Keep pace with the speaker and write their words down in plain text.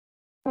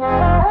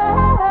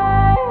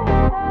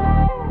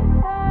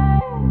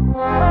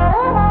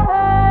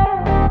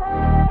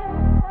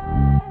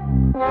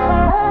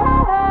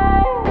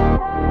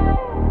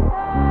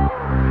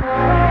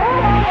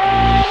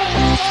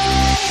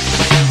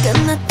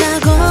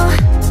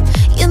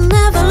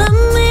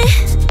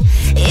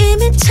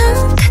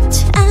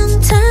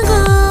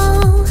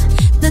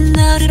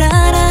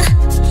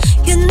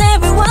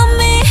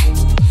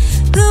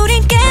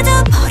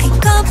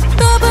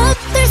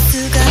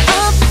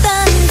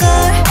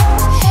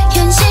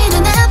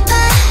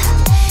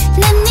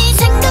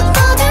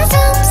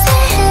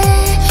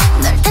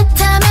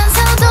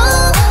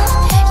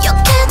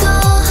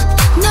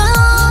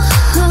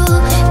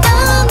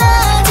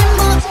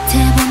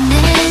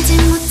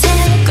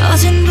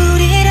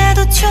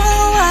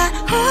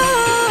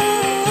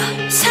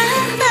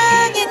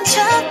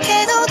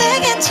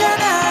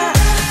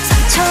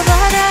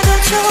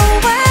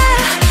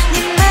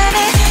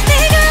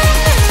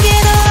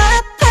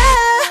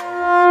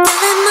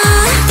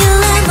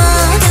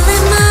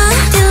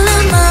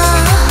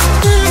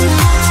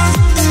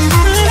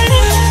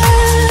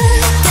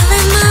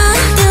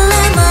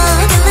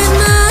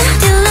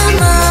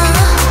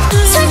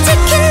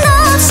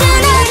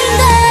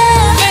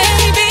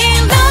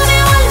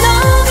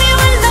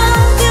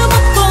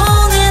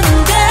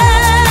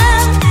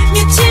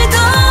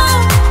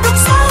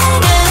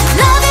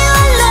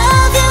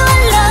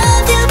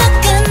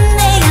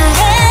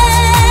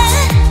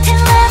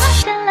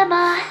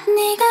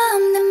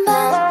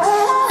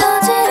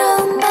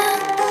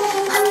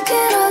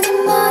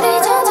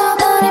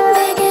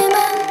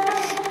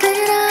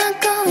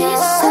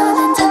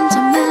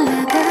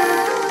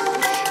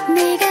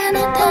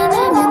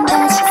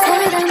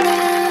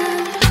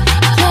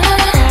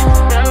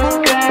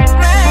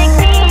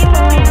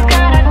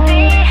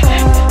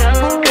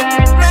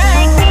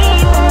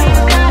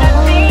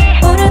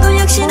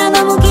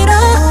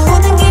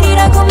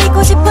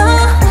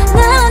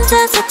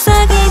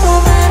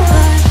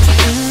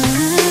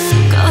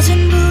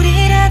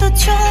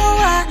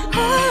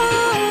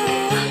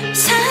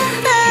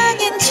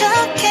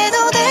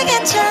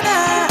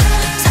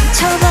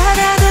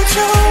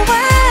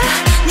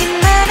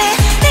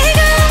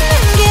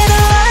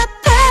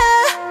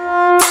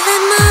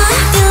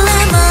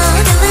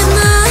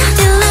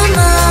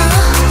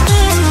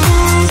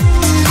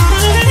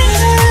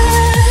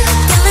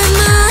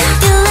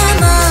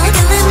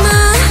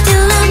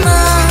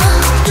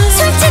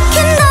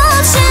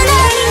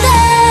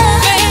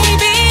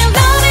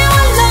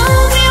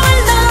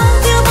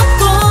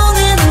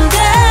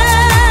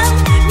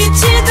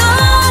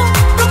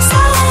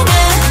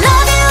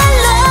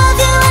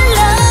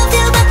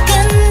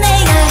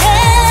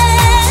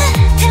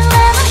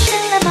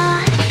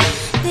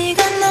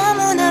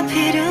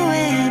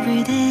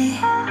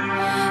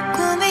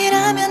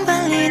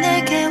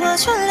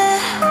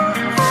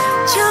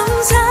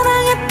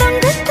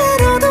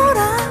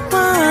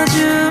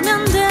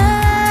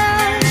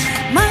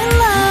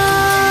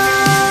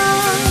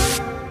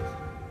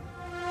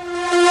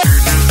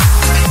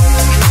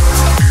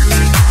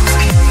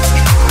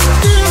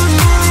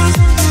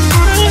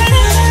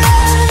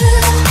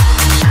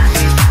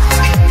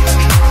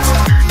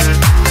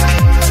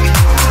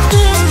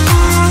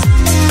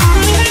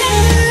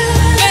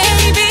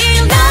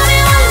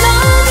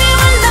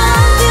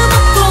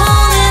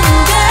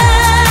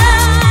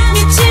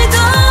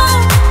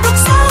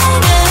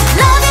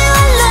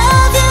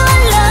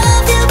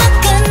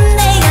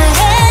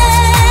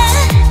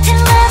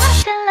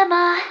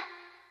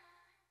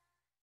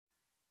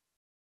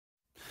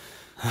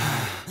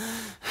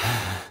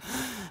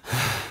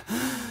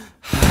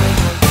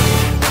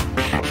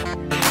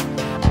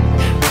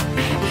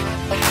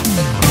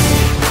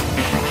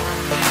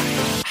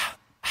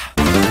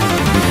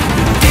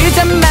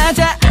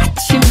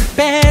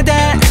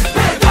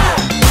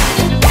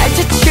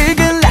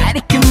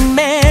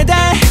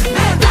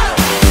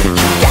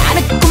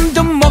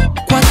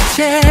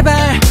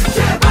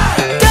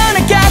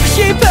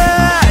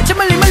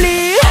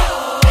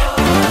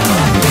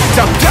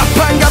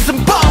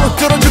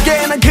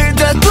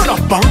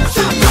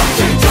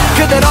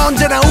그댈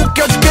언제나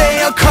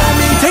웃겨줄게요 Call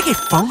me 되게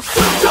fun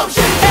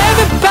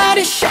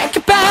Everybody shake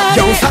your body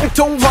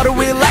영상통화로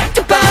we like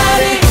the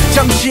body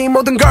잠시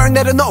모든 걸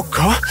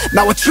내려놓고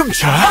나와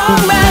춤춰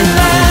All my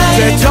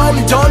life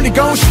되돌리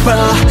돌리고 싶어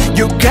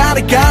You got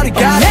it got it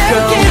got it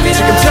go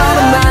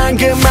지금처럼만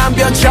그만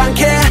변치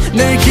않게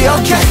늘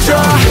기억해줘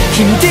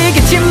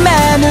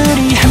힘들겠지만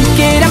우리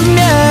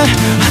함께라면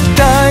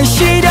어떤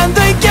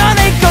시련도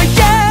이겨낼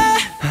거야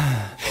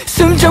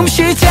숨 좀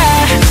쉬자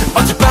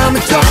어젯밤에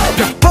또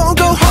벽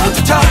보고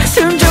hold tight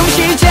숨 좀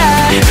쉬자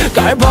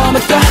걸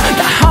보면 또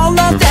나 홀로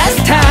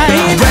that's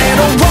time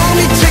외로워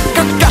미칠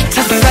것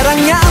같아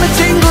사랑하는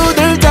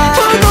친구들 다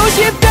보고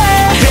싶대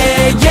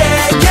Yeah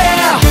yeah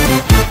yeah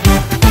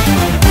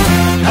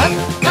하나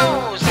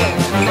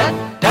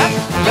둘셋넷 다섯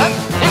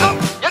일곱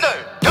여덟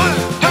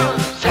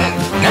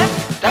둘셋넷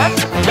다섯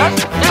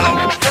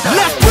일곱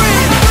Let's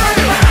breathe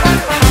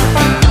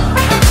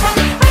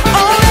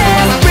Oh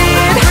let's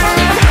breathe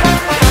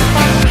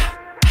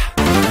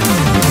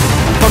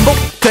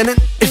밤에는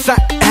일상해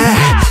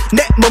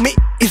내 몸이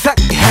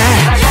이상해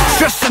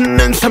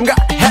스트레스는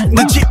삼가해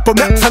눈치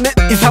보며 사는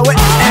이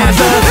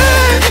사회에서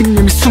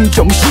이놈이 숨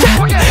좀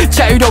쉬자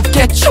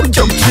자유롭게 춤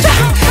좀 추자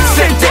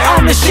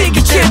쓸데없는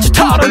시기 질투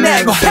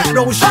털어내고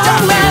새로운 시작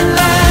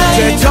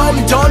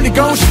되돌리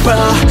돌리고 싶어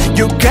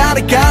You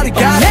gotta gotta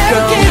gotta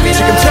go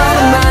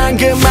지금처럼만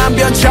그만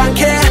변치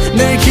않게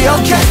늘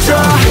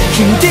기억해줘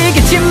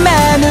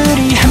힘들겠지만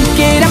우리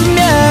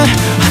함께라면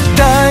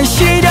어떤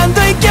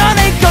시련도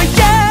이겨낼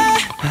거야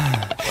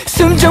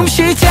숨 좀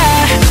쉬자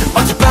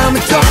어젯밤에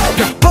또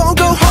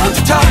보고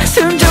혼자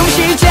숨 좀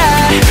쉬자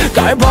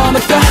걸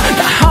보면 또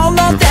나 홀로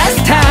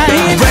that's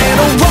time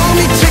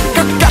외로움이 칠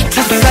것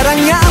같아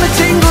사랑하는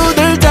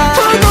친구들 다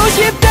보고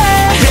싶다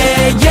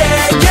Yeah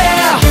yeah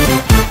yeah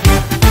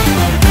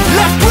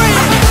Let's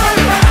breathe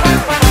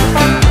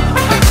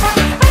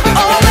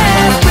Oh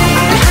let's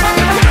breathe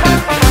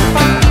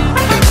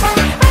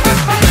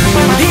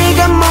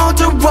우리가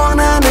모두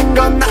원하는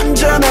건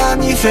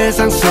안전한 이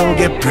세상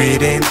속에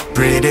Breathe in,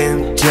 breathe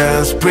in,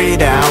 just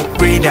breathe out,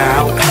 breathe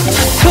out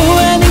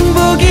소소한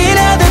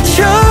행복이라도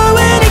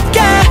좋으니까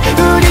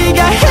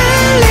우리가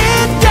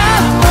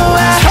흘린다 모아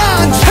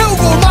찬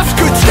채우고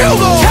마스크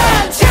채우고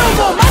찬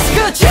채우고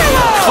마스크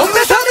채워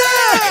om내산에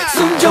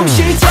숨 좀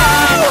쉬자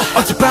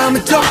어젯밤에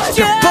또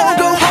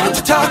보고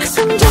혼자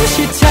숨 좀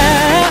쉬자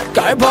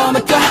걸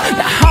보면 또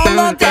나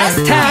홀로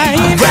that's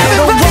time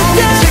외로움이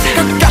칠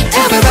것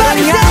같아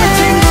사랑하는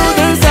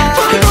친구들 다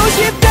보고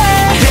싶다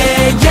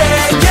Yeah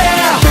yeah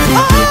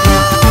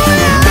yeah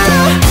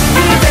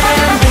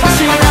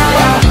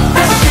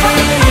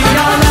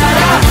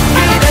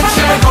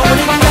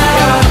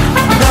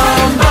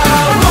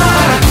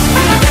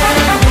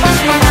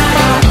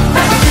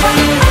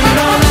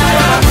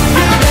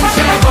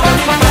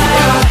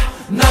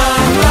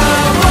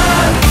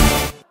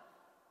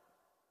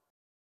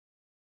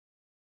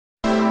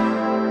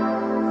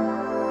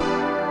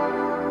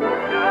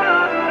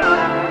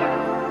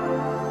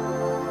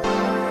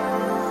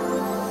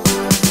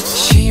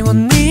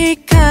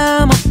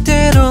시원니까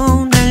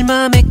멋대로 날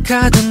맘에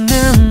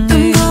가두는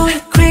I'm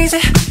going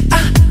crazy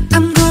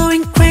I'm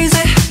going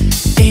crazy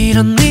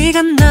이런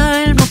네가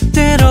날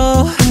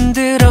멋대로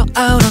흔들어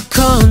out of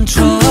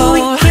control I'm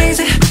going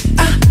crazy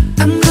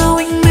I'm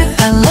going mad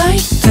I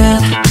like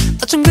that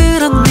어쩜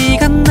그런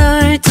네가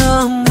날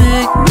더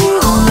make me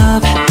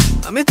love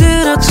맘에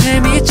들어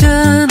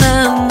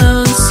재미있잖아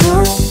넌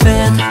so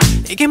bad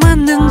이게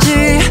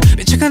맞는지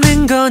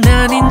미쳐가는 건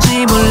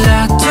아닌지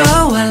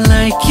몰라도 I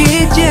like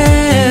it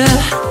yeah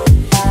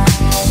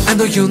I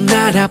know you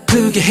날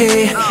아프게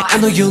해 I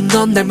know you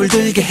넌 날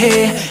물들게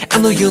해 I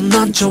know you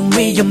넌 좀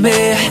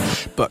위험해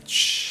But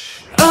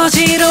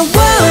어지러워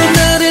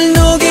나를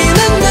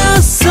녹이는 너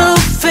so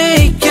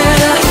fake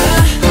yeah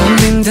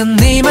웃는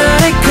네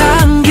말에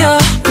감겨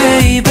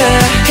baby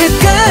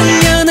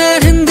헷갈려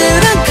날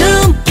흔들어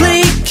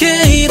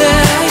complicated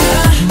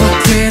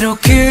멋대로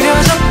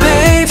그려져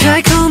babe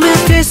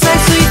달콤한 뱃살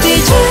sweet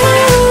DJ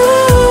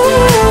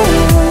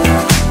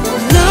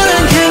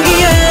너란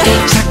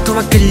향기에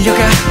자꾸만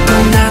끌려가 또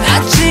난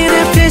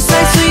아찔해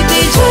뱃살 sweet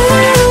DJ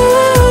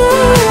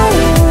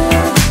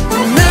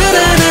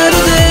나란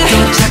하루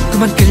돼또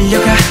자꾸만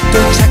끌려가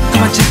또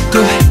자꾸만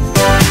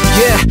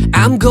Yeah,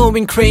 I'm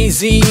going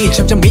crazy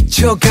점점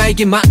미쳐가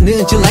이게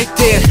맞는지 like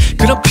that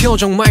그런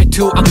표정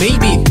말투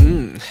maybe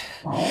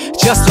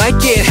Just like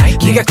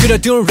it 네가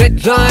그려둔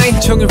red line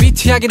정을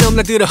위태하게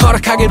넘나들어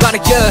허락하길 바래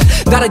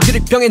yeah. 나란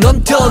드립병에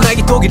넌 더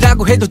나에게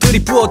독이라고 해도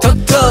들이부어 더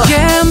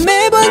Yeah,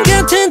 매번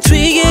같은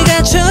트릭에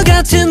갇혀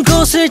같은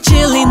곳을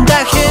찔린다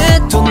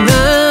해도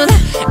난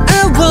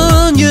I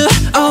want you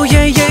Oh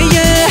yeah yeah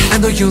yeah I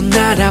know you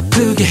날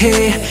아프게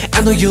해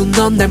I know you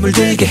넌 날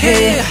물들게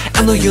해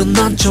I know you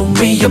넌 좀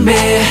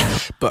위험해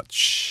But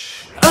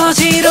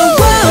어지러워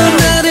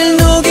나를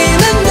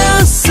녹이는 너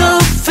so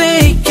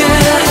fake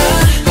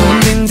yeah.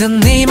 웃는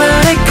네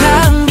말에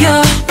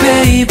감겨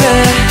baby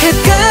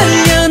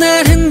헷갈려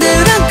날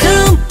흔들어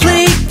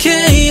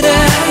complicated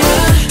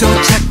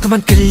또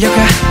자꾸만 끌려가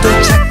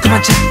또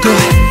자꾸만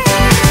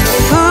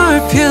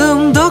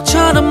볼품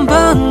독처럼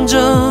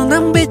번져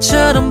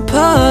낭비처럼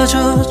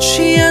퍼져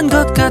취한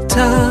것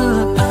같아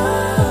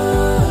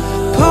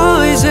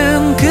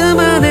Poison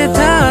그만해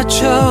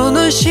다쳐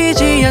넌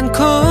쉬지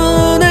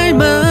않고 날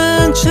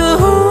만져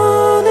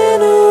내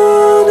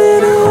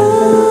눈으로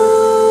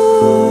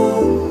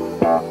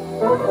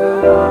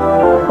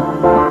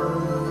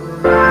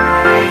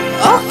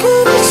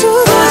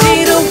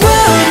어지러워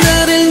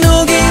나를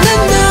녹이는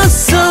너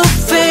so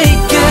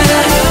fake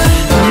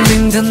yeah.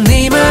 웃는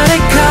네 말에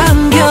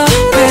감겨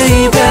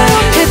baby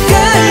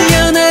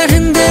헷갈려 날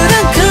흔들어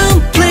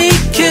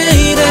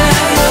complicated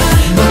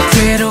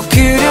멋대로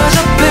그려져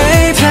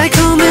babe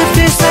달콤한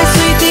뱃살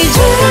sweet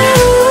DJ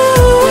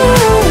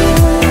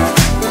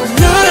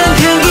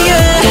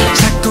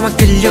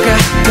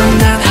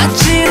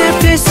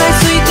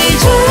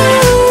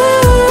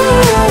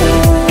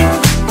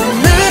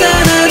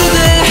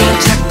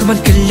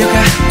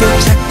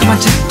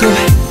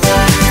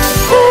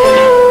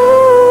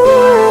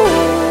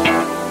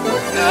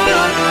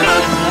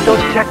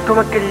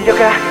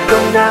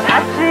난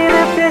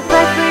아침에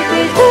필살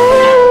뛰기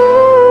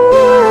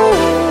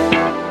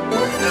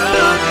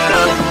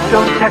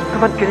또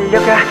자꾸만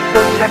끌려가 또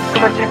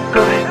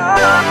자꾸만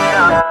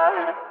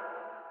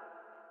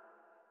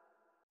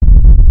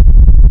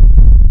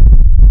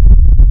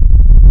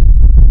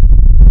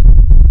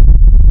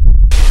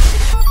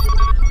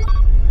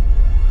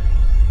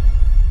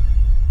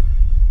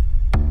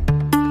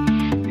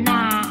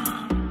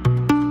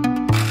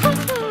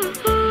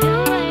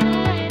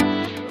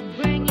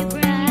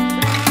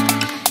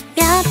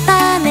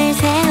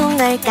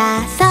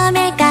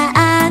섬일까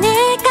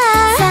아닐까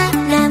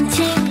사람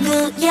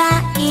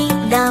친구야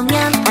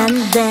이러면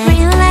안 돼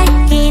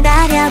Relax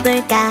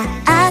기다려볼까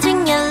아직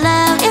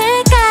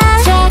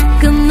옐로우일까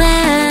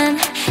자꾸만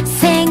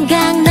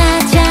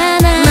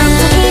생각나잖아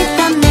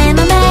멈춰있던 내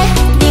맘에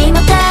네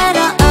멋대로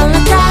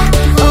올라타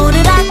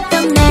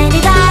오르락도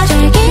내리락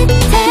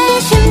쫄깃해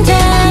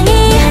심장이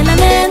내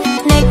맘은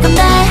내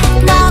건데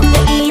너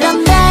왜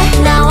이런데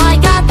Now I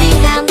got the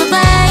handle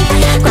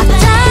babe 꽉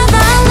잡아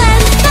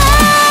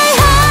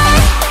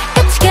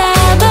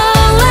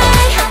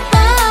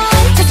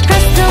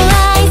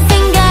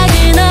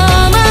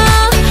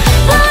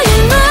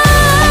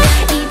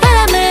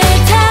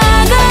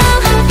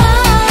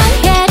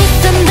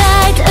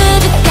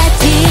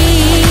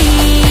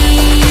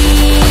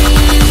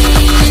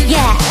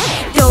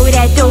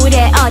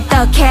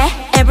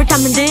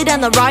흔들어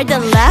너 right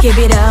and left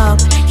Give it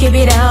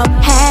up,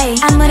 hey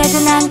아무래도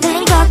난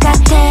들린 것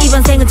같아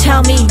이번 생은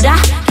처음이라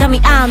감이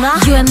안 와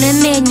You and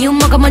me, you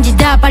뭐가 뭔지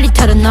다 빨리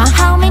털어놔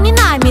How many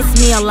nights miss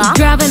me a lot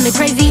Driving me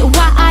crazy,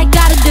 what I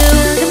gotta do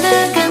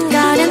두근두근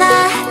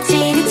거려나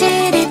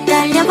지릿지릿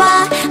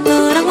떨려와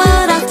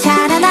무럭무럭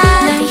자라나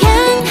널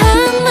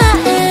향한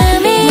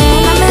마음이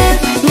내 맘은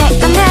내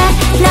건데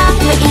너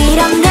왜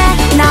이런데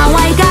Now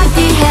I got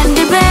the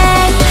handle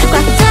babe 꽉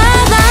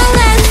잡아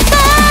let's fly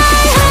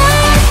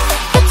high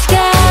Let's go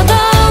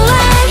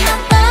away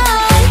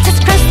Just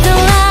cross the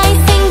line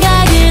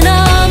생각을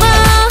넘어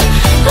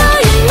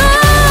Flying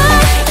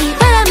high 이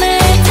바람을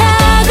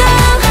타고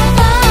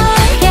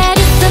Get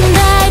it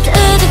sunrise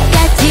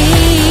우주까지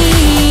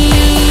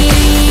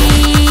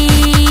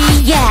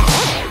Yeah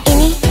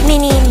이니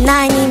미니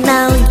너니 너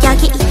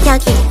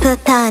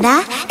여기부터라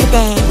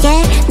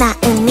그대의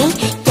마음이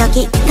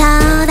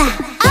여기더라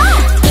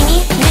이니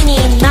미니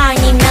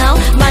너니 너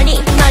멀리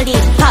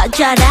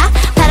퍼져라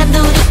바람도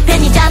우리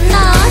편이잖아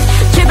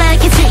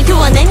출발했을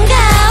구원 and go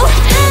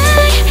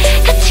hey,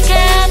 같이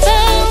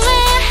가볼래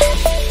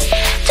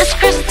Just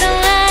cross the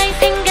line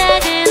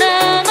생각을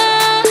넘어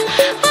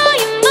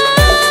Flying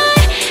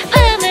high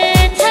바람을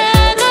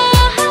타고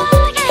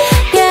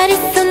별이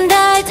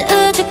sunrise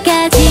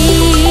우주까지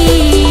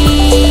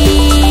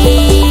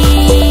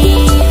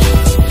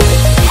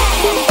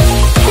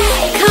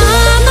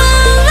Come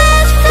on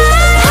let's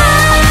fly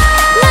high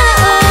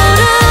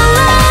날아오를래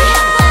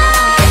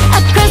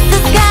Across the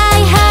sky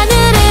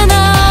하늘을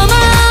넘어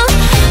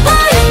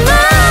Flying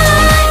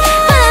high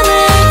바람을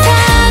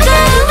타고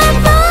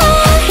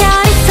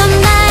별이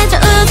sunrise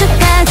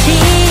우주까지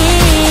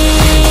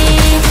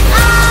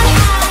I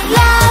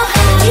love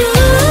you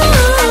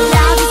I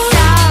love you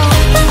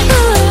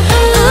so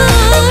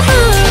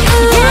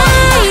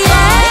yeah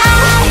yeah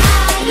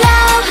I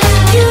love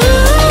you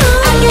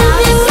I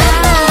love you so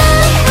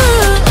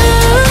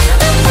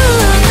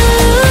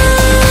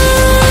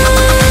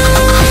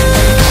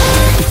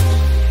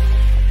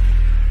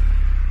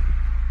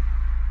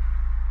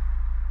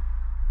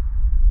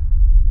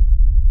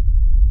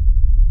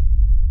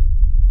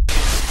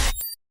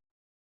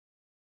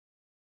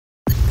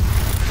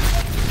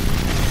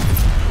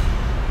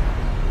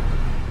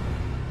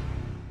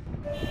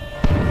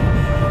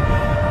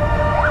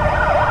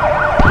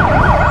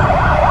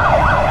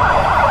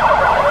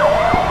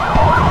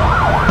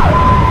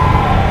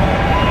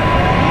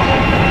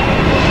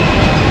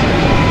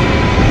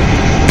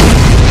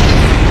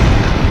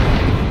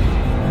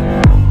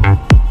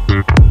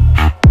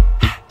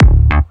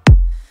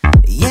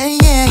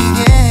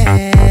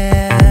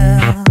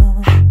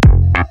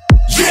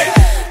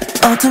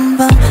어둠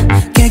밤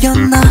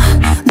깨어나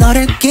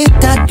너를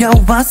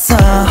기다려왔어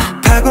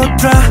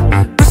파고들어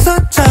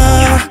부서져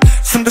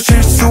숨도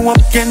쉴 수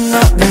없게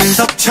너를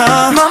덮쳐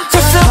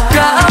멈출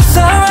수가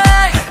없어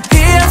right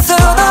피할 수도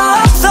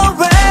없어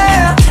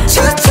way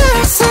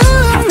주체할 수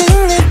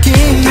없는 느낌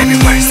Baby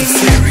why so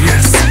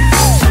serious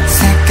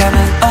새까만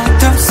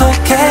어둠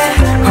속에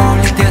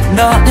홀리듯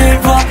너를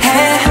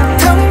원해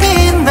텅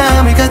빈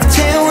마음을 가득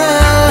채워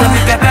Let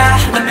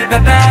me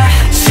baby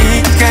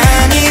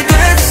시간이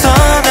돼서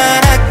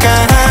날아가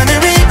하늘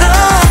위로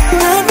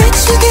날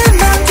미치게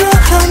만들어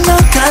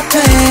너가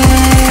돼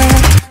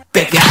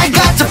Baby I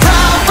got the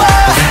power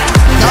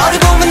너를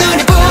보면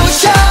눈이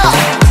부셔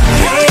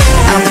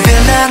I'm the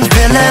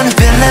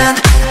villain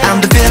I'm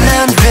the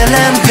villain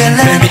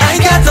Baby I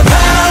got the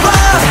power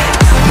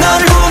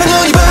너를 보면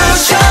눈이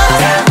부셔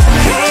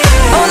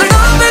오늘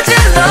놈을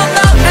질러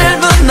너를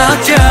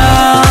무너져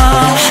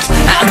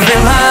I'm the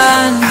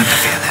villain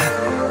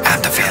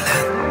I'm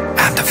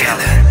the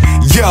villain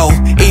Yo,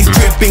 it's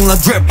drip dripping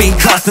like dripping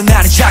cause 넌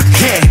나를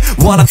자극해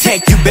Wanna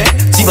take you back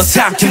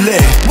집어삼킬래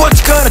What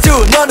you gonna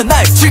do 너는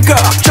나의 trigger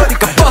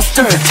저리가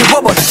buster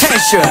채워버려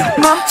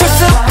tension 멈출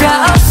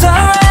수가 없어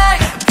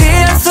right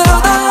피할 수도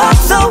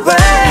없어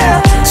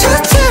well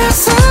주체할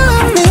수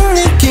없는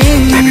느낌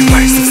Baby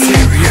why so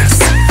serious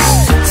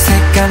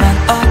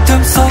새까만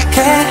어둠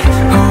속에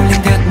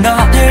홀린 듯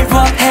너를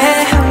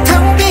원해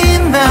텅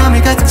빈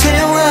맘을 가득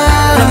채워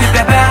Love me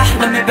baby,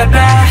 love me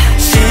baby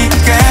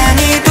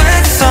시간이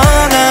됐어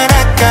난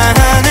아까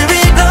하늘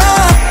위로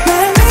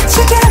날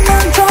미치게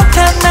만들어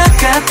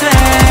나가 돼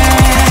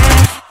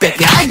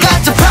Baby I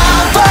got the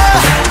power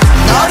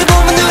너를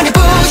보면 눈이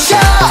부셔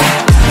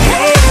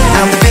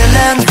I'm the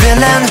villain,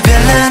 villain,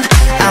 villain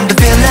I'm the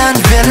villain,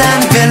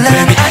 villain, villain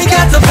Baby I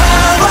got the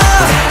power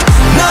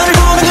너를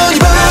보면 눈이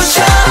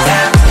부셔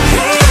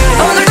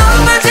오늘도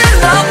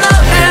맞을러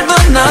너를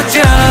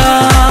무너져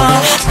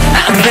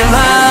I'm the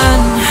villain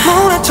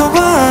몰아쳐봐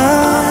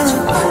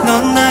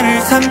넌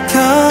나를 삼켜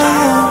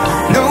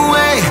No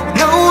way,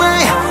 no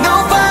way, no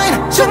fine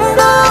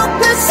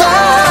중독됐어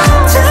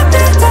어차피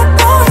다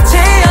보이지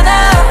않아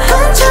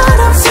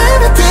꿈처럼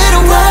스며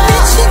들어와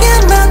미치게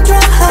만들어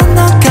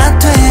하나가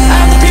돼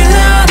I'm the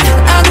villain,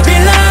 I'm the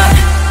villain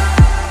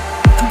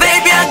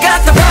Baby I got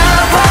the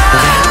power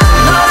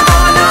너를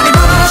보면 눈이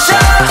부셔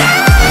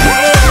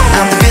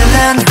I'm the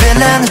villain,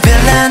 villain,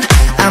 villain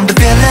I'm the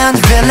villain,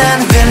 villain,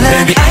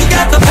 villain Baby I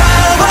got the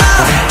power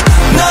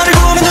너를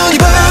보면 눈이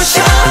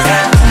부셔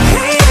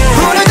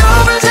오늘도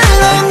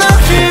불질러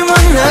너를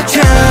만나줘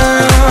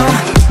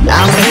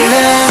I'm the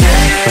villain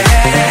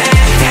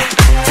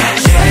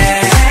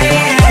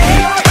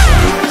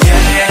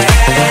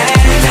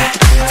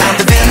I'm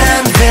the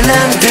villain,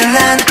 villain,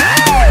 villain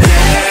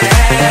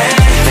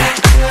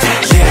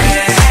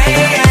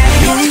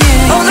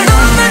오늘도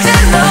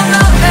맞을러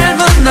너를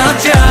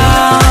무너져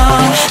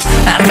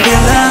I'm the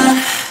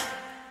villain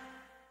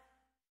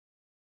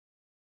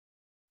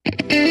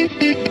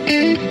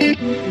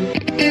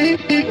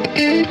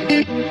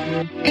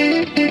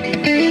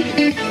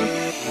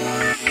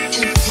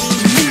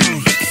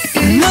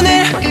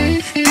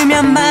눈을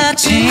뜨면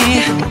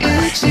마치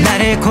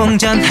나를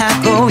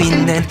공전하고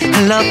있는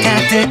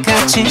흘러가득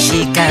갇힌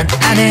시간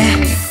안에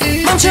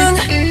멈춘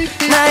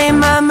나의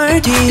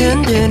맘을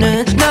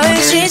뒤흔드는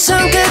너의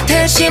시선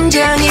끝에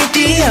심장이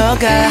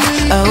뛰어가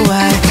oh,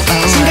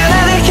 순간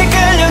안에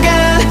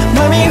끌려간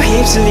맘이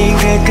휩쓸린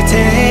그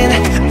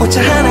끝엔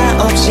오차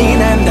하나 없이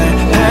난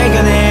널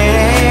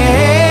발견해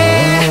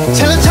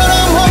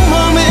저처럼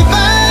온몸에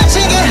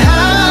빠지게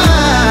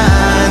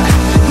한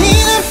네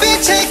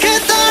눈빛의 그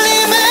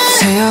떨림을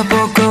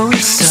세어보고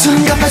있어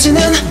순간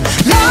빠지는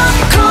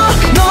Love call,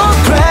 no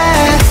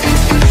breath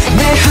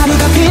내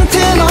하루가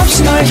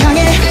빈틈없이 널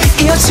향해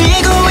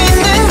이어지고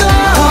있는 걸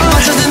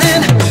빠져드는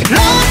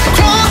Love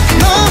call,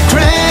 no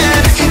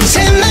breath 이제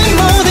내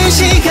모든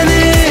시간을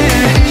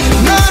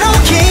너로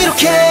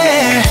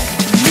기록해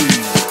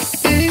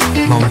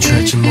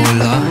멈출지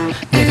몰라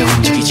내가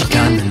움직이지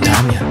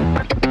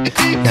않는다면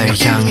널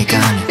향해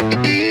가는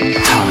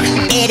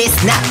It is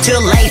not too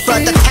late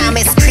but the time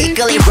is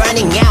quickly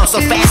running out so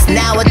fast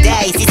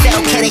nowadays 이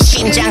새롭게는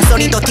심장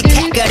소리도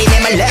틱탁거리네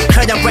My love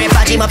curtain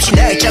빠짐없이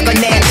널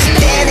적어내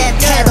내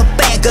태도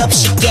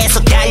백없이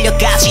계속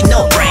달려가지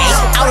no break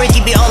Our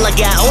기분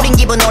올라가 우린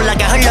기분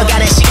올라가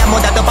흘러가는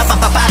시간보다 더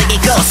빠르게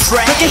go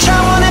straight 밖에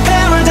차원의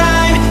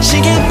패러다임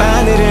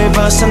시계바늘을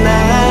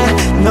벗어나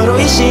너로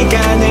이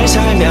시간을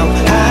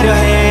설명하려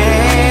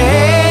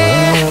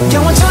해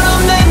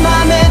영화처럼 내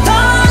맘에 더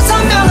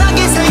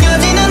선명하게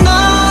새겨지는 너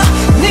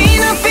네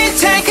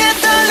눈빛의 그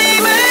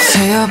떨림을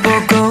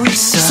세어보고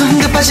있어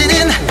순간 빠지는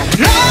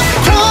Love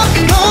call,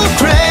 no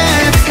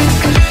breath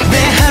내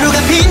하루가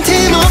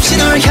빈틈없이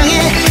널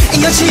향해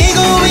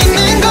이어지고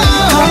있는 걸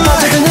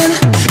빠져드는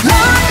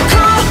Love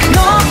call,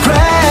 no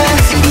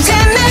breath 이제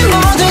내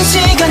모든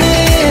시간을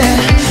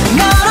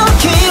너로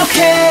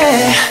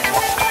기록해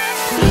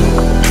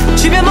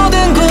주변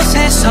모든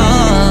곳에서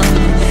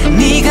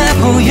네가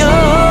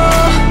보여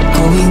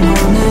Going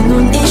on and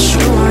on it's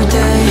your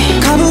day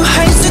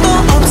거부할 수도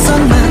없어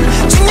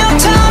난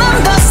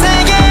중력처럼 더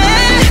세게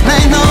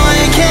날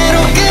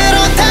너에게로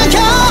끌어당겨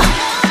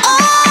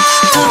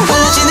더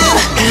빠지는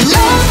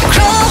Love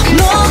call,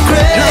 no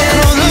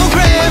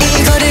breath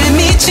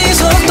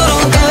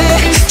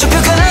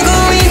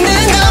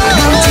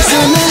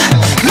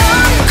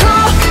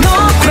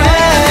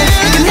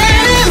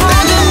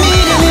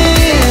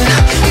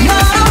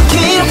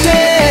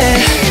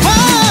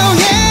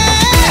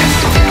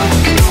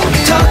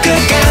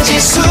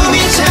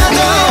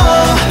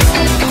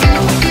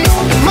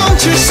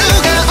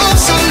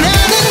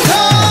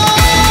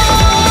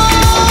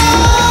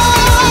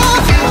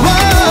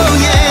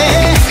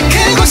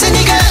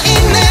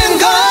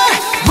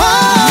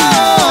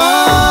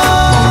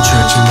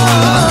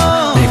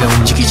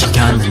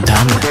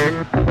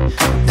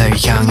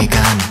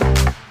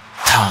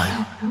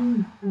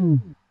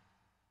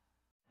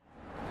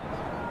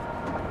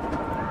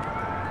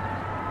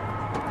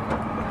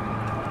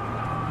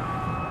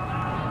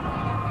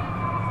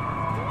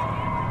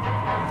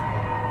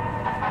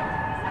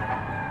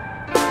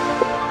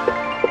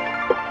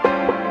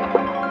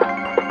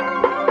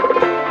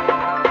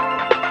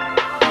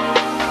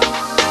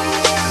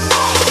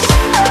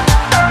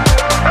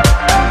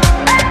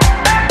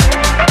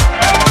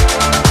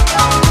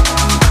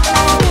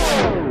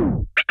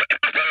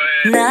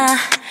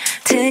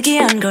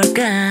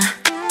걸까?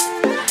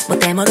 뭐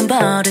때문은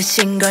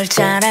버릇인 걸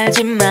잘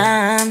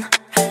알지만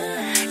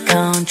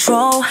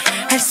control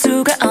할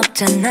수가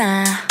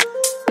없잖아.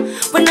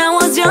 When I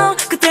was young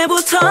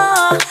그때부터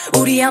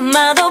우리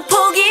엄마도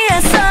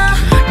포기했어.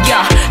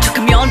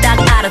 척하면 딱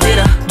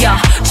알아들어.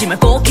 짐을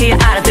꼭히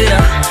알아들어.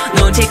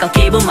 눈치껏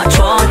기분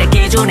맞춰. 내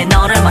기준에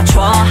너를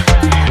맞춰.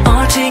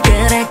 옳지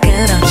그래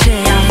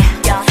그렇지.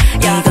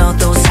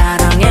 이것도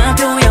사랑의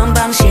표현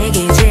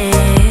방식이지.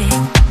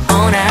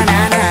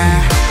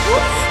 오나나나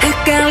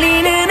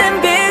헷갈리는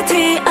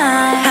MBTI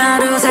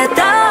하루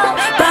세다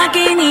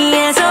바뀐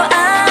이에서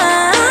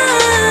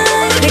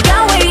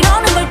내가 왜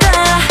이러는 걸까?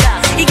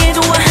 이게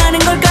좋아하는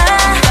걸까?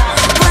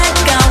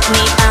 Blackout 네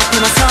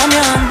앞에만 서면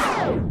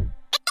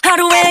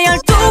하루에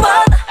 12번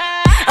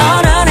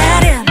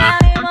얼어내린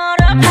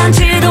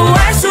한치도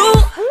알 수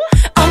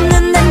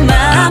없는 내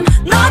맘.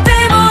 너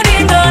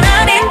때문인 건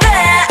아닌데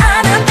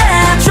아는데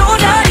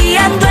조절이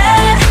안 돼.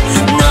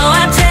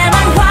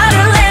 너한테만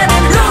화를 내는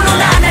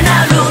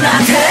루루나네나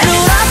루나테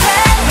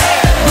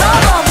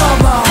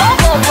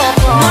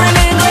뭐라는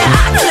거야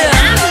아들은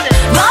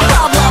나도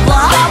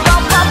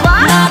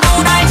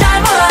날 잘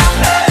몰라.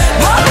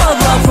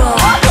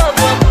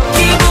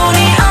 기분이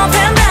up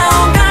and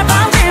down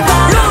갈팡질팡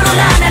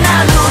루루나네나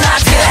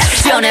루나테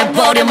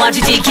변해버려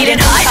마주지 길은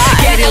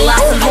high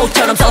게릴라선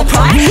호처럼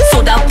surprise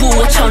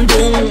쏟아부어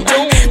천둥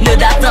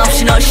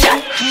느닷없이 널 샷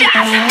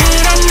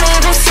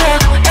밀어내보세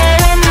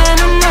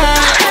애매는 나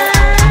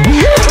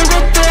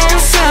울고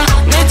떠있어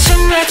미친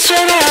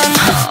미치는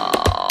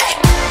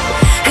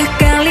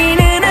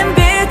헷갈리는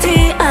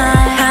MBTI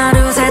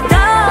하루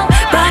세다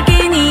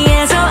바뀐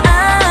이에서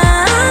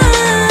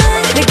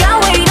내가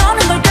왜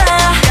이러는 걸까?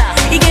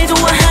 이게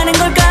좋아하는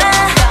걸까?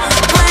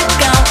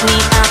 Blackout 네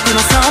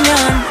앞에만 서면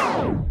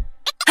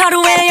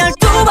하루에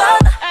 12번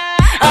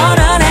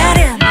얼어내린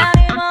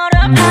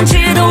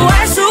한치도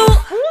알 수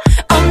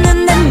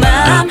없는 내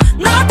맘.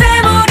 너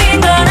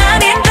때문인 건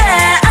아닌데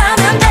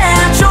아는데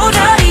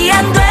조절이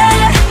안 돼.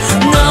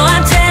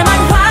 너한테만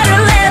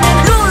화를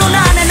내는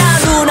루루나네나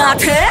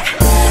루나테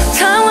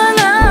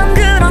당황한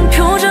그런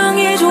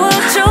표정이 좋아.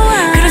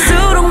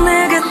 그럴수록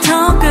내게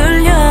더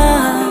끌려.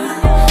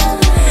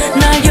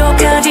 날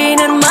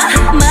욕하지는 마.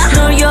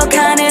 널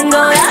욕하는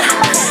거야.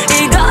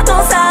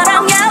 이것도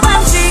사랑의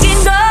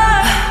방식인걸.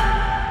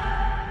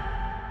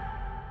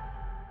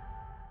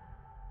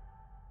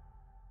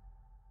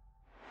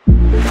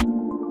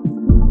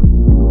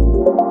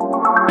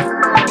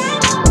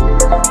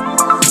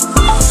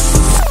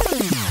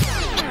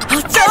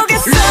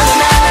 어쩌겠어.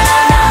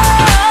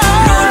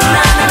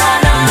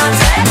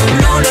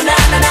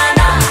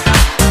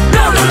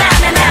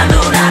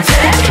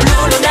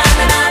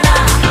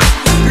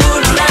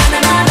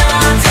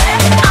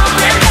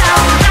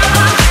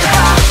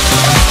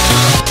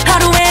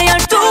 하루에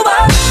 12번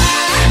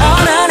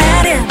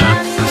얼어내린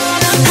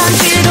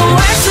한치도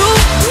알 수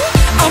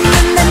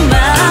없는 내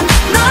맘.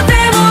 너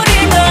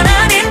때문인 건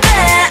아닌데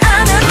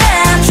아는데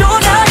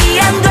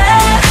조절이 안 돼.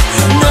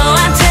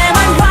 너한테만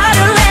화를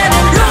내는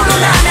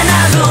루루나네나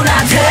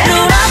루나테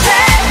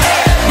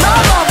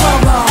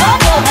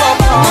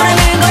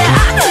뭐라는 거야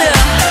아들은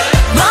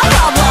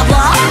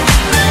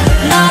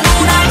나도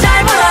날 잘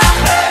몰라.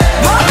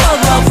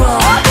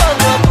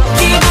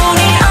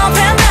 기분이 up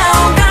and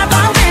down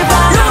갈팡질팡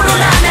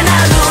루루나네나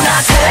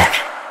루나테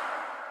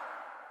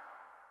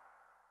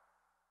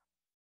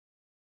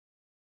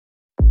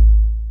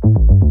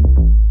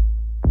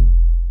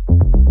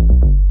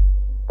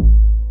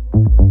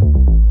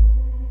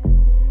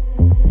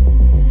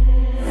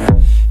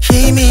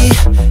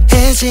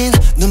희미해진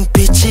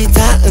눈빛이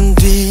닿은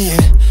뒤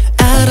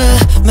알아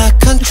my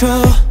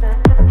control.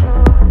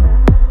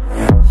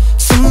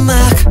 숨막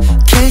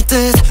길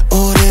듯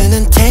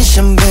오르는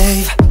텐션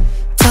babe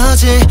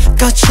터질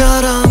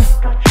것처럼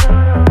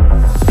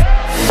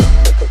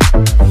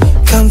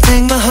Come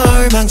take my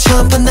heart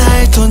망쳐봐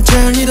날 don't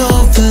turn it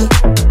over.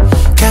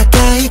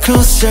 가까이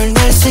closer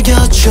날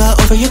새겨줘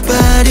over your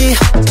body.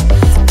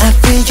 I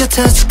feel your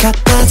touch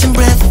가빠진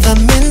breath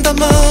I'm in the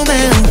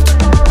moment.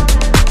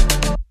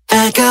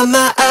 I got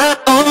my eye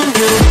on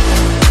you.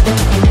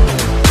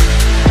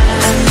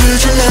 I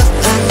need your love,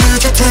 I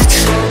need your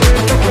touch.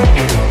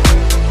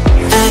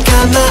 I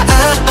got my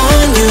eye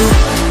on you.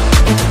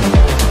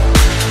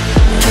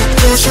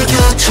 깊게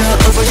새겨줘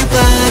over your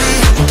body.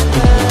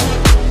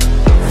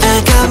 I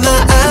got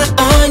my eye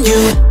on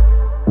you.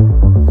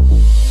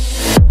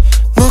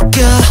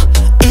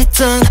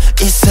 묶여있던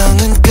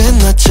이성은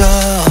끊어져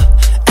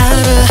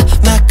알아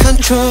my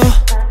control.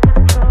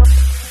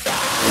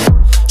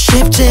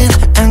 쉽진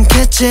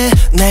않겠지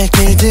날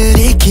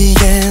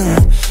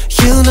길들이기엔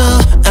You know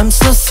I'm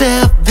so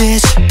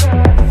savage.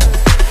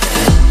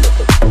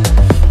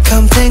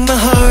 Come take my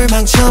heart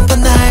망쳐봐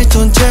날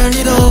don't turn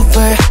it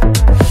over.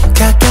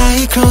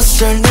 가까이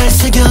closer 날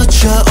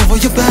새겨줘 over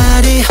your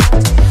body.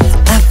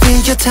 I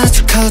feel your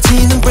touch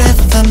커지는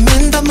breath I'm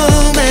in the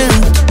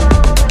moment.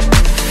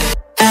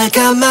 I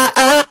got my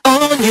eye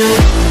on you.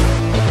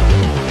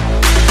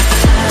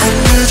 I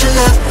need your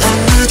love, I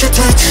need your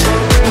touch.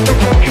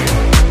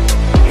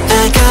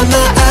 I got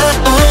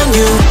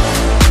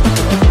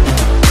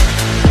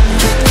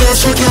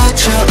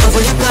숨겨져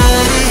over your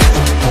body.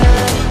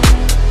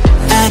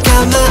 I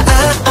got my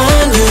eye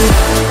on you.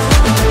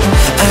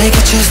 I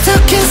got you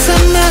stuck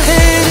inside my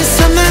head,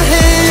 inside my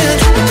head.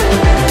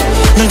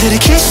 널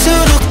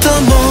들이킬수록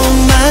더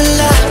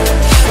목말라.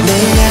 내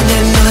안에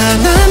너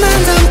하나만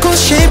담고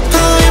싶어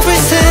every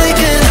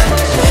second.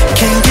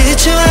 Can't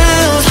get you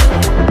out.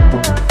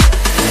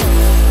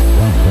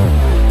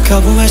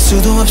 거부할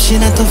수도 없이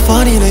난 또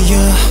fall into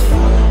you.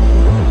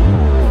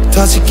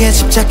 더 짙게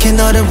집착해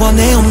너를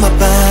원해 on my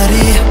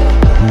body.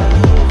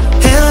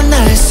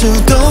 헤어날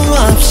수도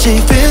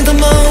없이 feel the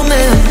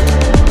moment.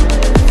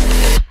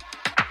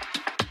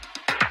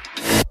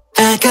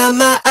 I got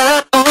my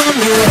eye on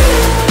you.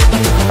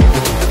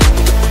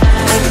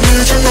 I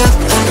need your love,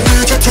 I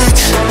need your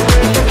touch.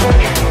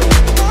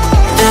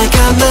 I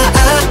got my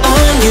eye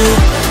on you.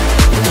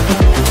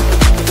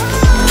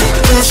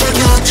 Cause you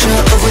got you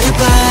over your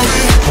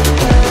body.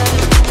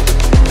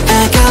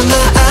 I got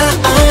my eye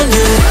on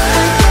you.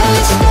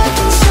 It's stuck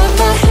inside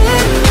my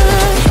head,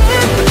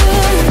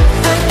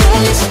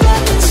 it's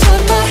stuck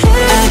inside my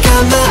head. I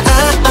got my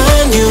eye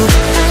on you.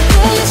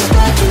 It's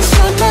stuck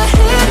inside my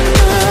head.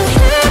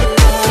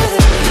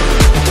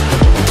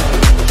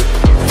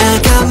 I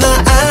got my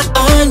eye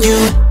on you.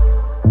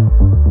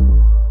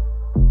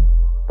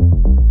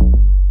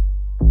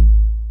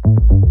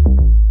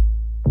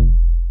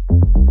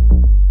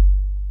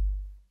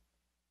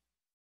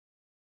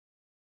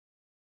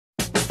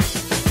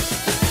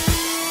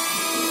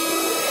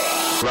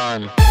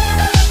 Run.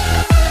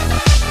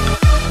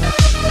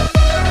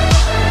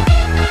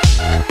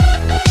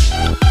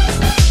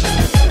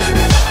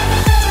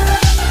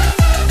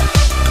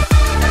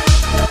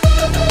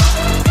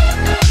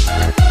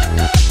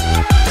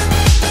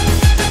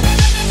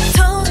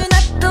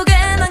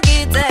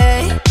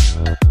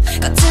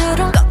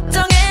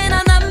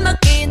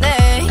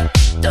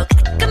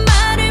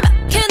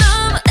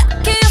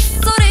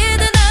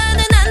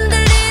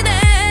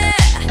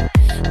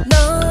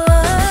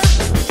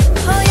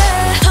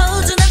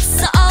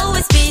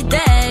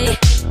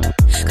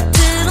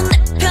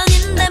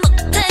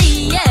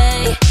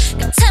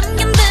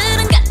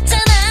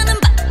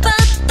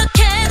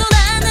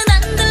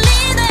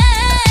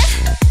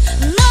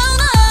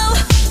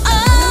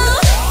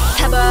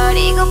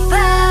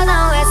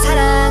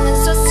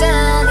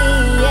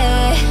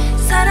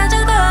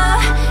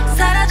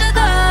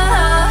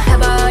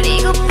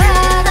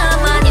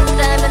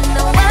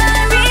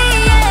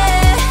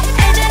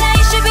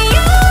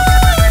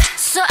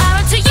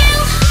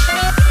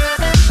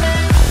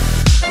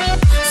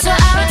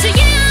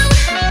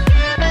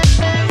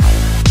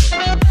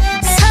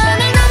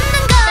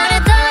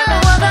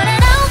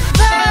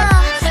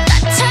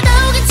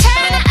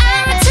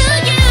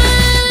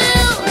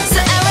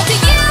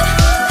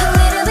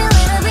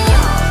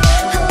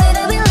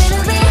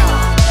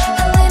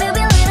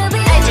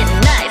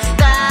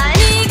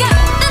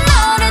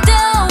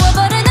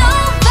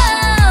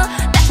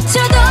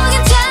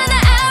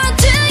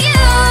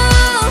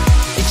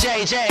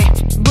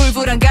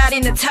 물불안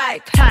가리는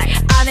타입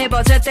안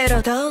해봐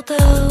제대로도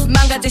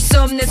망가질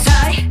수 없는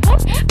사이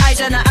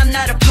알잖아 I'm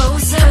not a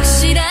poser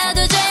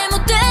혹시라도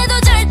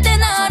잘못돼도 절대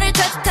너를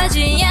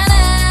탓하지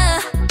않아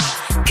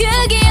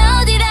그게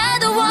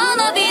어디라도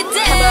wanna be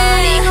there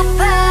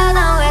해버리고파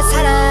너의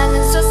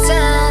사랑은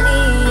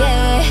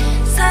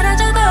쏘쏘니에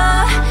사라져도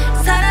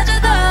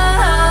사라져도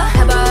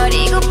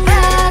해버리고파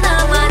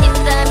너만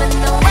있다면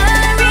no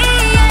worry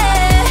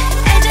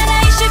yeah. 알잖아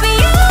it should be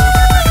you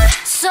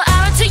So I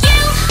run to you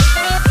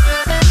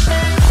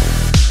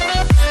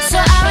So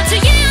I run to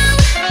you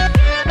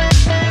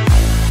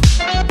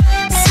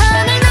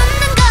선을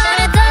넘는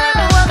거라도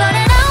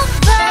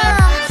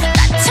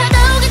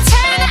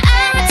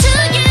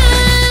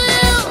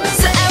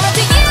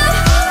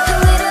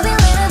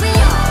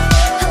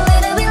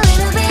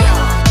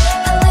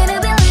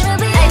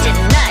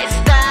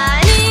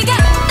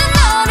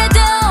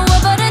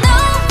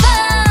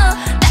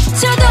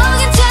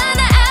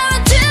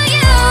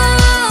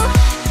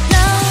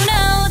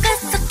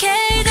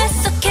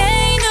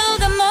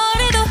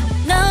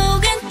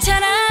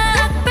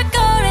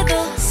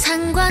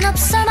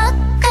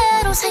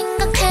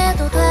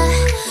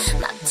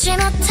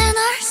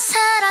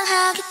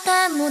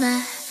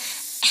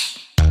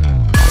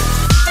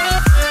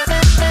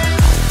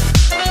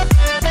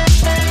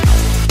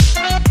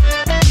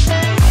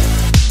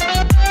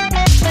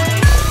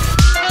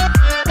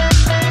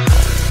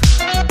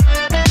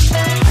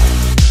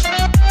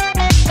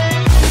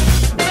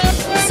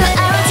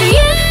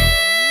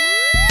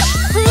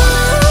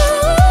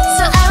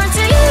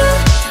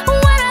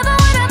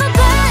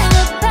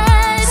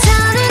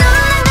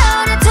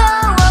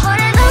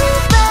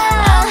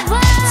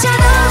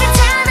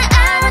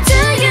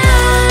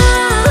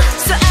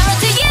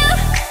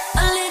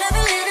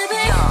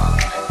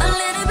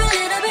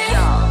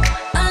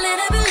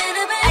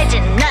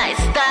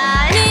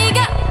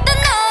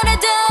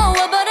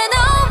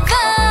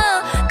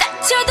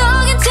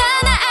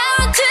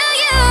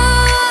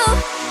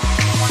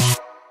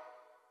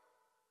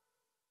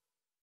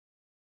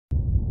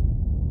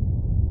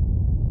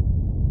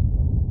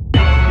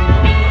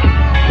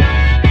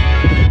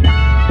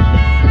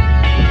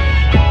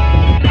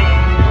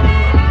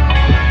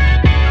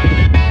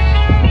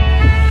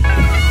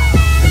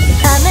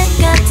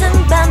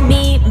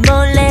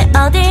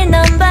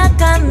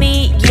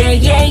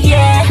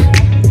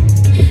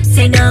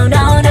say no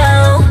no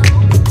no.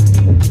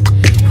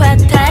 확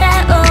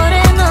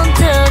달아오른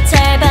온도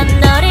짧은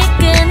너를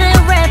끄는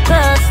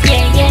rappers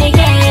yeah yeah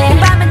yeah.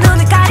 밤에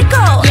눈을 가리고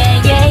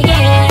yeah yeah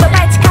yeah. 더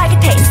발칙하게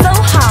taste so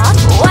hot.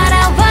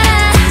 wanna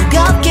wanna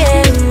뜨겁게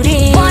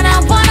우리 wanna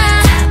wanna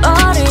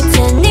오를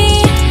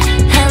테니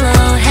hello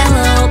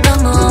hello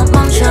너무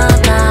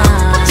멈춰놔.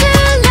 What's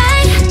your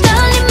life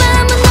떨린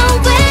맘은 no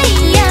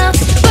way out.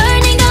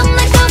 burning up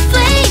like a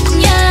flame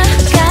yeah.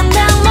 감당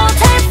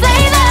못할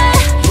flavor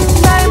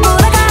널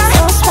몰아가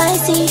so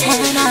spicy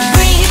and I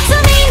bring it to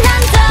me 난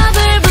더블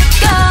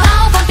붙고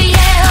oh bumpy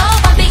yeah oh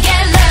bumpy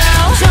get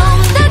low 좀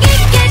더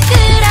깊게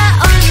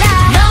끌어올라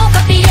no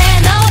copy yeah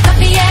no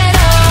copy yeah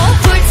no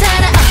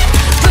불타라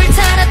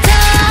불타라 더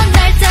날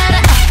따라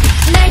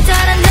날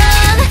따라 넌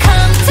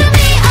come to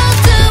me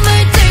어둠을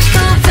뚫고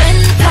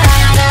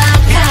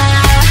왼바라가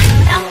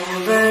I'm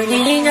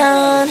burning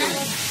on.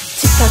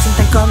 짙어진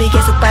땅거미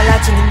계속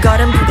빨라지는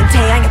걸음 붉은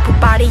태양의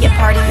폭발이야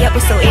party에 we're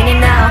so in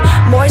and out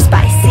more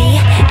spicy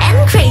and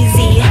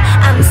crazy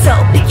I'm so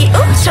picky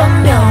ooh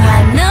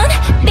조명한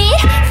눈빛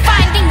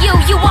finding you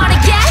you wanna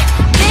get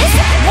this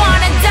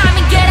wanna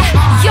diamond get it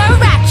you're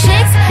rap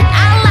chicks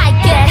I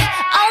like it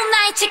all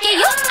night chicken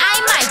you I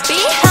might be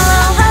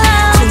hello hello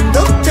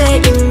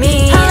중독돼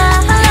이미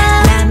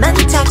나만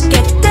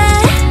찾게 돼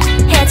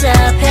heads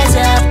up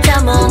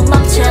다 못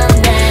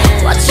멈춰내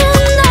What you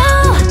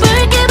know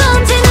붉게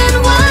번지는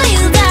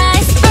wild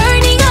eyes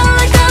burning on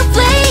like a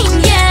flame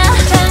yeah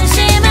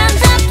변심한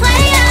the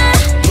player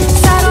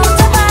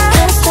사로잡아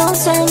just don't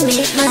send me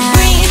mine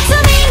bring it to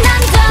me 난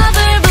더블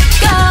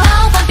붙고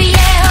oh bumpy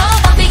yeah oh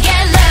bumpy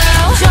get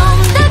low 좀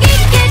더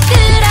깊게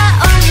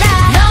끌어올라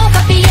no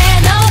copy yeah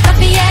no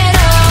copy yeah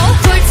no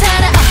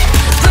불타라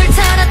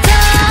더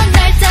날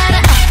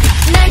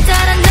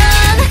따라 넌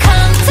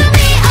come to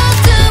me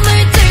어둠을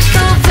뚫고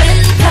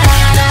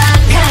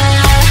왼바라가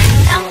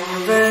I'm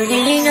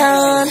burning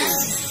on.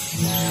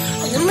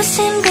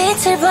 눈부신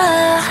빛을 봐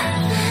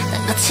난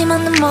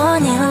거침없는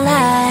morning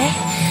light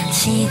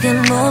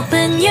지금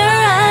open your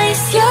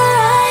eyes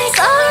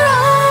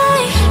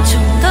alright 좀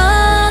더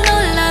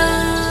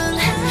놀라운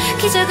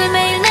기적을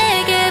매일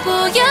내게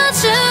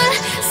보여줄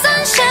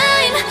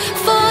sunshine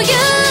for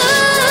you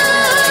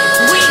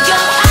we go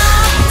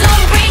up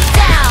don't break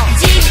down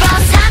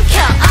집어삼켜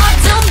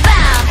어두운 밤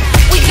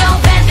we go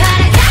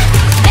뱀파라카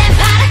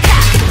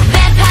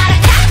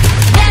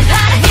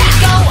we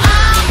go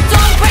up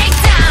don't break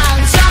down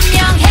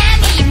점령해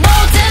이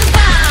모든 밤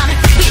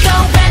we go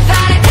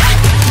뱀파라카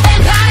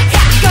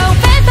go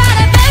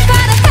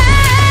뱀파라카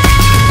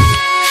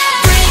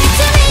bring it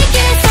to me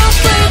계속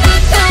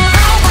불붙어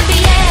oh bumpy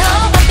yeah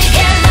oh bumpy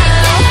get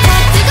low 더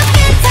뜨겁게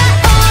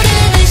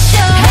타오르는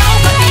show no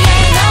bumpy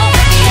yeah no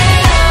bumpy yeah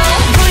no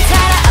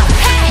불타라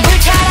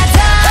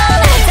더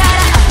날 따라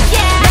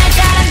yeah 날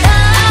따라 너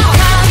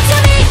come to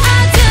me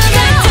어둠을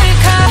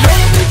뚫고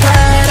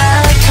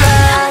왼바라카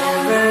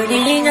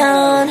burning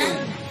on.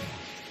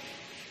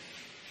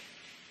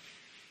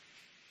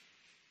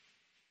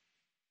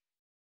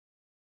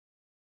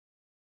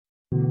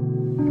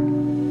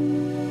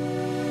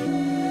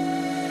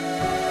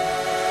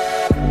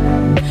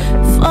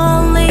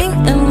 Falling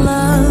in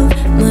love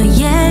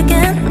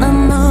너에겐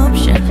난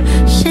option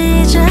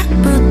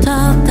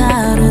시작부터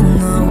다른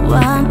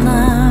너와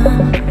나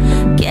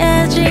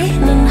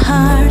깨지는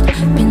heart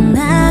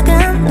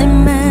빗나간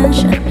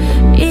dimension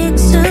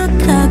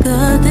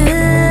익숙하거든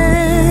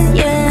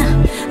yeah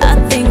I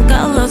think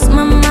I lost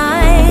my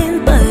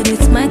mind but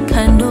it's my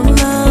kind of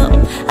love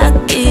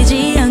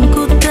아끼지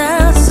않고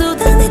다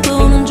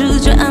쏟아내고는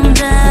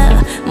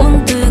주저앉아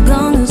문득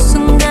어느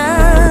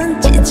순간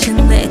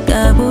지친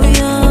내가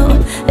보여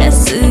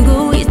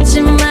애쓰고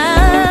있지만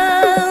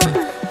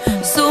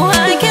So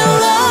I can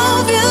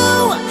love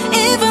you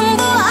even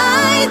though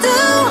I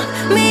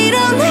do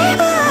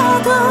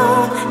밀어내봐도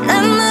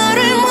난 너를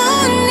못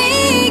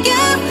이겨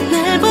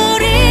날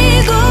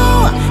버리고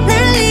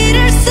날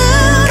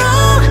잃을수록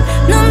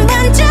넌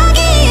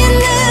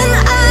반짝이는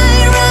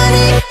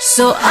irony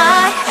So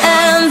I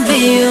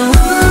envy you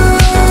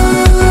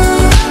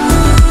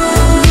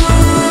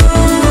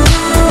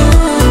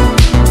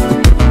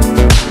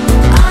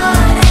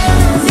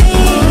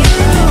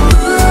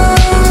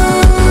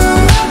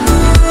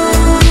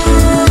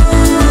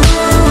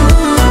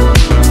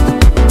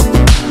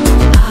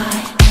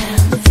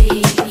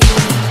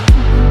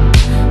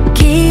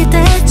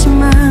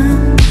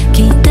기대지만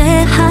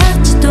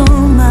기대하지도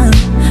마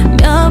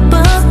몇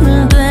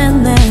번을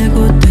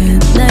되뇌고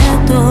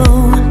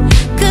되뇌도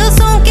그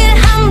손길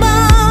한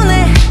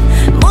번에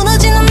무너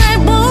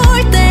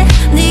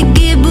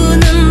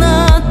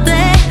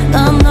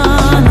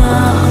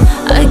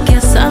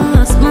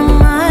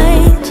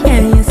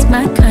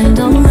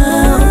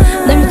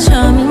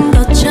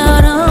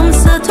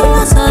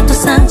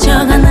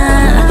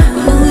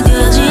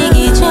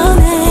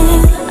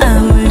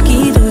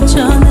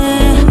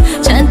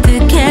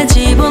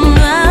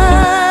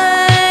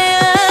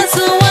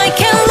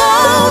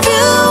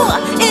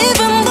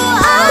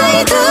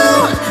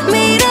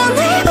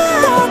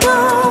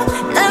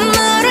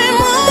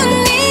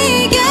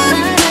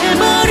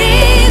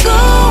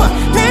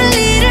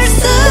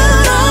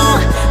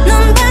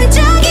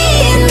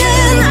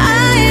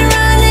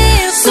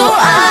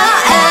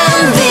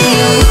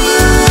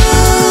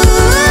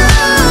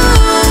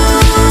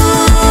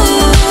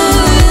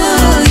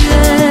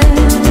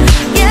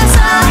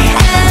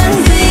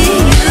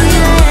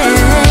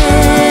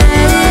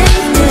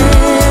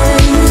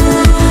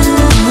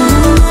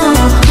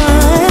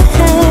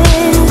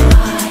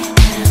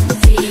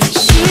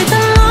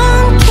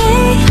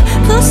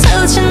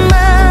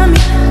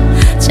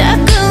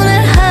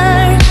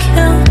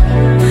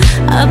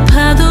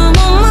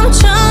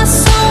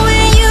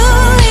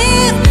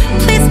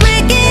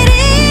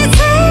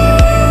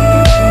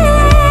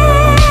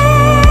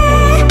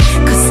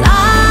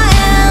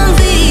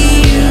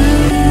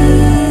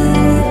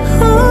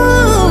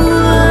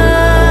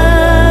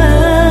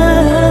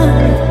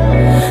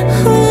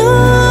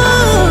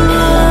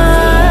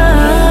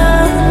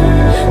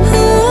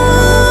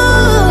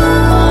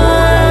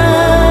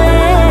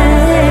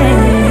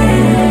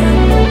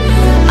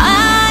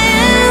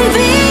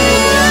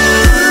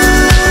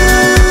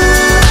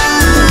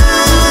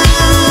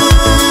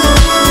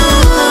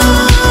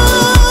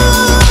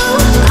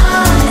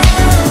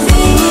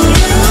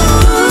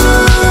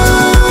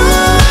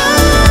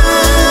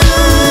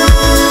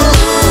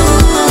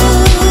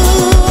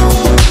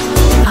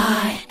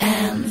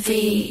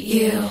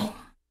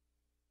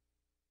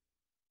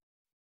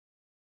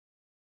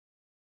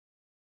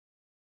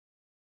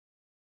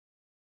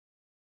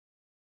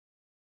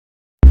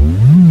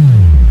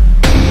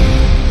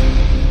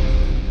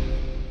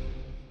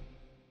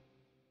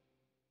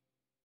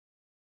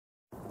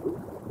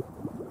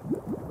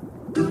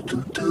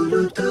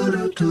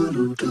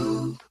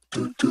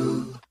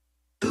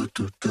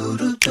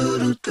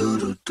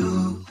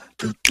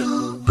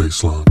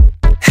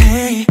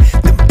Hey,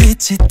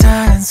 눈빛이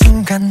닿은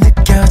순간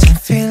느껴진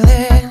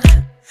feeling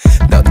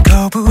넌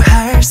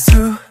거부할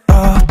수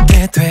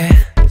없게 돼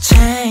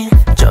Chain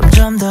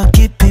점점 더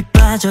깊이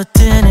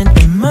빠져드는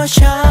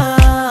emotion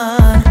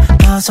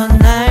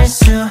벗어날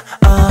수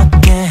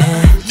없게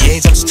해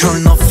Yeah, 잠시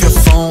turn off your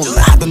phone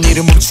하던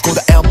일을 멈추고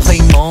다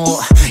airplane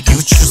mode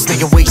You choose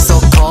내게 왜 so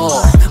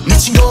cold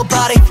미친 거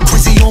body,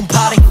 crazy on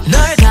party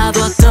널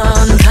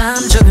가뒀던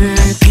감정을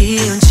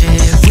비운 채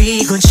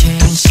위곤칭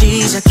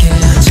시작해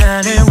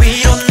잔을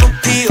위로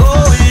높이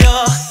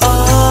올려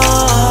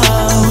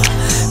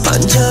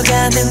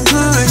번져가는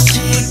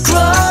불씨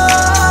glow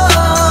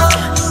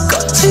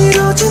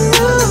거칠어진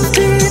눈빛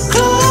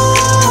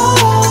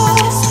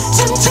close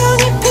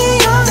천천히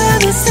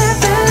피어나는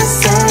seven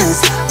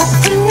sense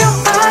Open your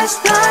eyes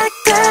like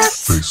that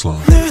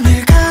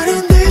눈을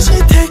가린 듯이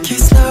take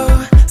it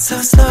slow, so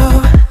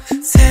slow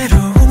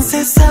새로운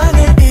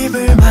세상에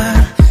입을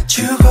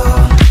맞추고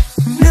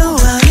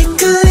너와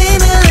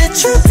이끌리는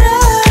let you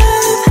down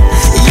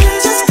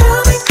You're just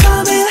coming,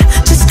 coming,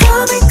 just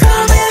coming,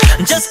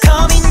 coming Just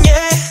coming,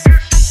 yeah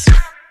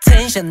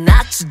텐션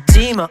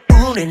낮추지 마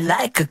우린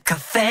like a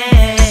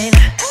caffeine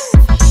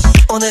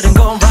오늘은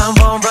go round,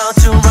 round, round,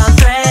 two, round,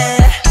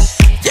 three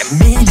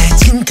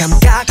예민해진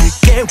감각을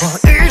깨워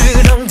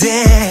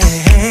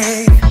으르렁대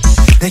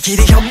내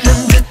길이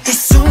없는 듯 이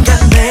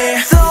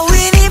순간에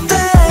Throwing it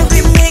back, we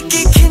make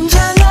it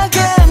긴장하게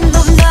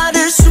넌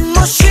나를 숨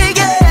못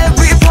쉬게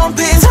We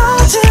pumping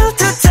터질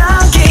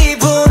듯한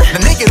기분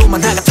난 내게로만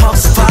나가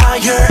toxic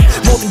fire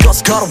모든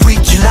것을 걸어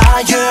위기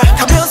liar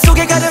가면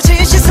속에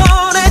가려진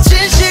시선에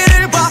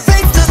진실을 봐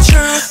Fake the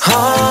truth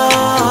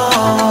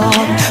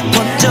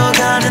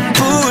번져가는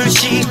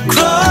불씨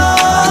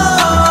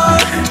crawl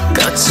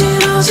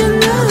거칠어진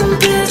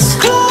눈빛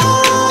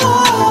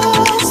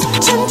close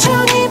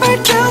천천히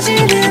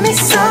밝혀지는 이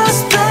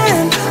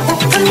suspense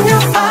Open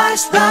your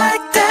eyes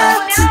like that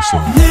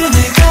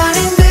눈을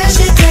가린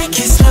듯이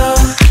take it slow,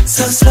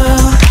 so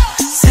slow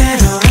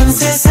새로운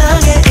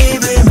세상에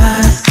입을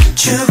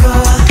맞추고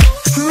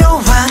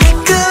묘한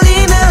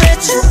이끌림에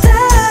let you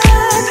down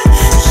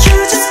You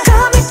just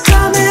coming,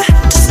 coming,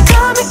 just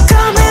coming,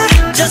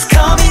 coming Just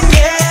coming,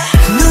 yeah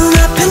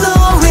눈앞에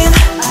놓인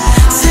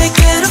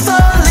세계로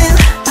falling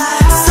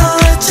So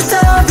let you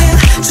dive in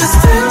Just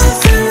feeling,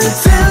 feeling,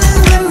 feeling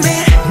with me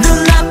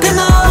눈앞에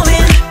놓인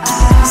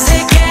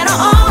세계로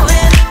all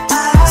in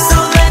So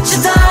let you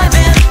dive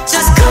in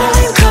Just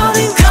calling,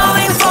 calling,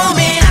 calling for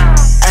me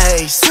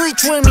Ay, sweet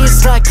dream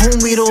is like 봄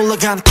위로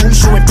올라간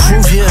궁쇼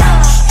improve yeah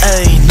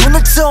Ay,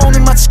 눈을 떠 오늘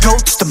마치 go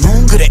to the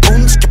moon 그래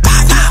움직여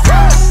pow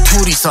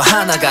둘이서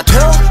하나가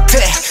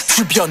될때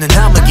주변은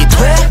암흑이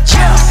돼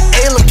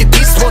Ay, look at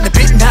this one 내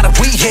빛 나를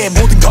위해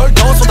모든 걸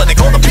더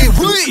쏟아내고 너 be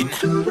win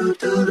눈을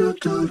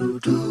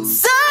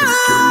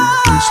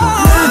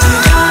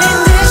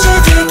가린 듯이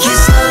take it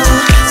slow,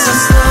 so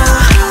slow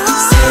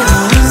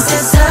새로운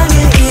세상에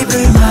입을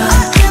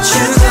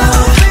맞추고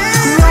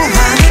너와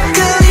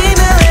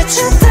이끌림에 let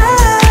you down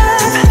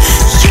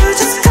You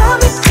just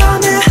coming,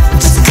 coming,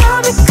 just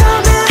coming,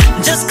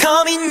 coming Just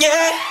coming,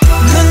 yeah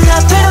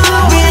눈앞에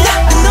놓인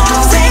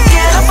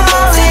세계로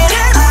falling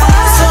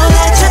So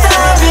let you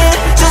dive in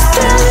Just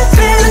feeling,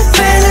 feeling,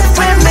 feeling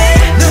with me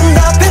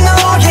눈앞에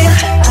놓인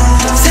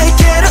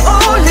세계로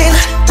all in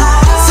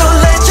So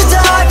let you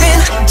dive in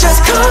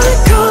Just calling,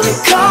 calling,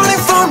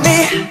 calling for me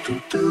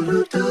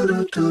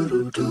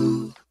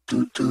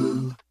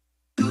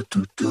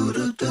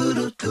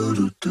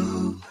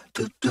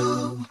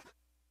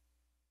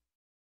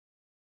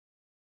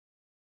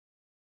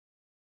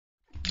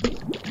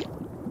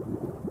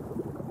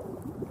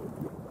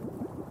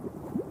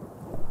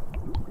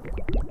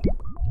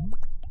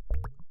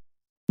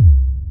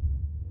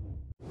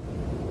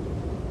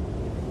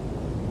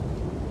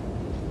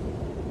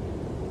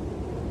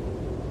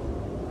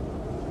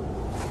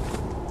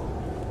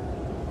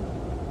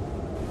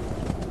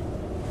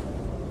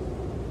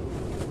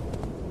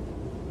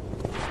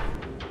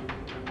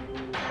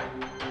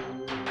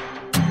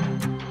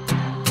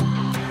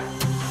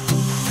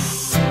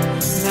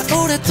나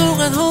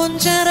오랫동안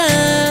혼자라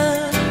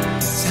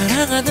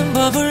사랑하는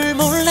법을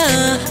몰라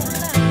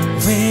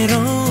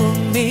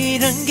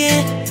외로움이란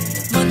게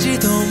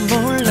뭔지도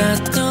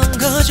몰랐던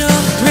거죠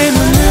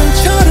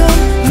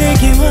외모남처럼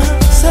내게 와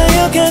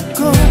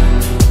쌓여갔고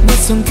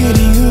낯선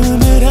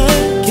그리움을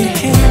알게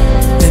해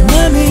내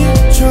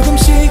맘이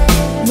조금씩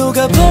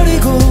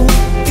녹아버리고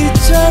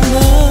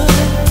있잖아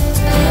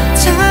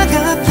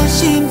차갑던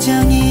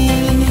심장이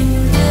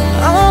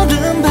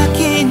얼음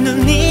박힌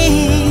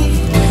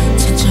눈이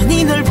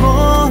천천히 널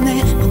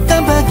보내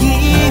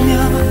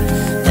깜빡이며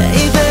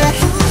baby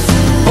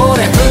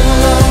오래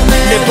흘러내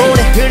내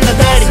볼에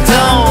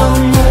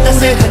흘러내리던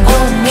따스한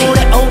눈물에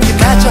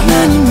옮겨가져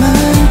많이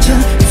만져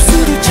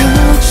입술을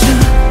적셔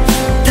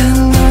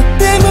단 너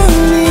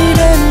때문이라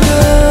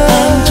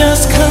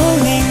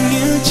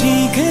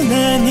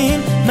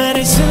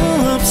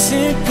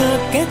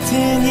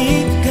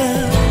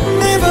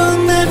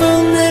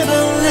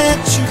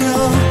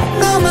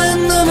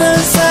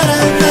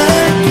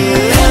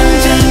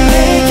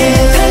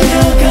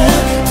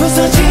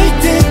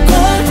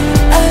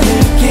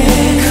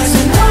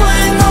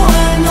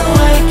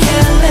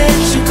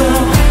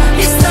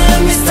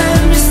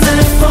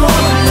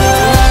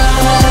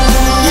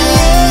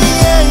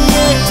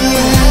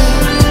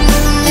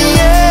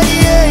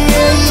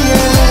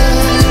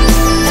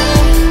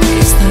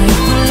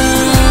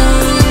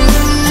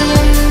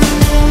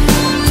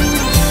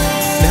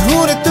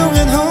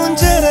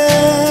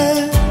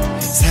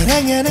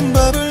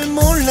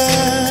몰라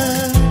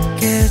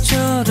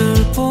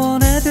계절을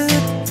보내듯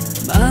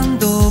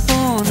맘도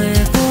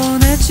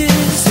보내지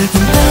슬픈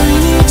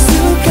밤이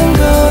익숙한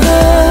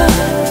거라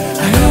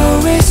I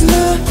always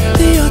love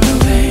the other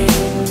way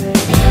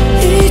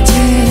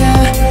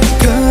이제야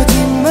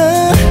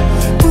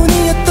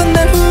거짓말뿐이었던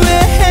날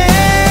후회해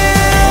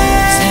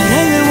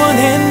사랑을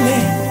원했네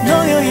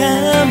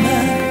너여야만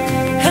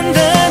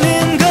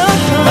한다는 걸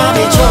맘이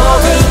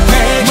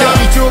조급해져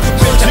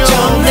작전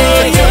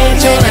내게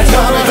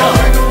전화번호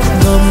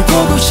너무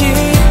보고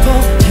싶어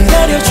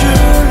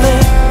기다려줄래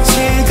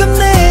지금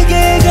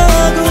내게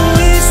가고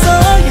있어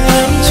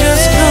I'm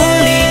just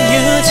calling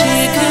you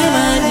지금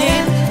아닌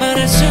말할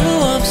수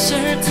없을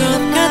것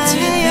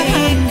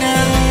같으니까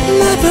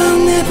Never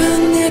never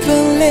never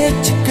let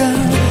you go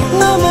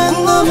너만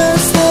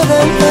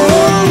사랑해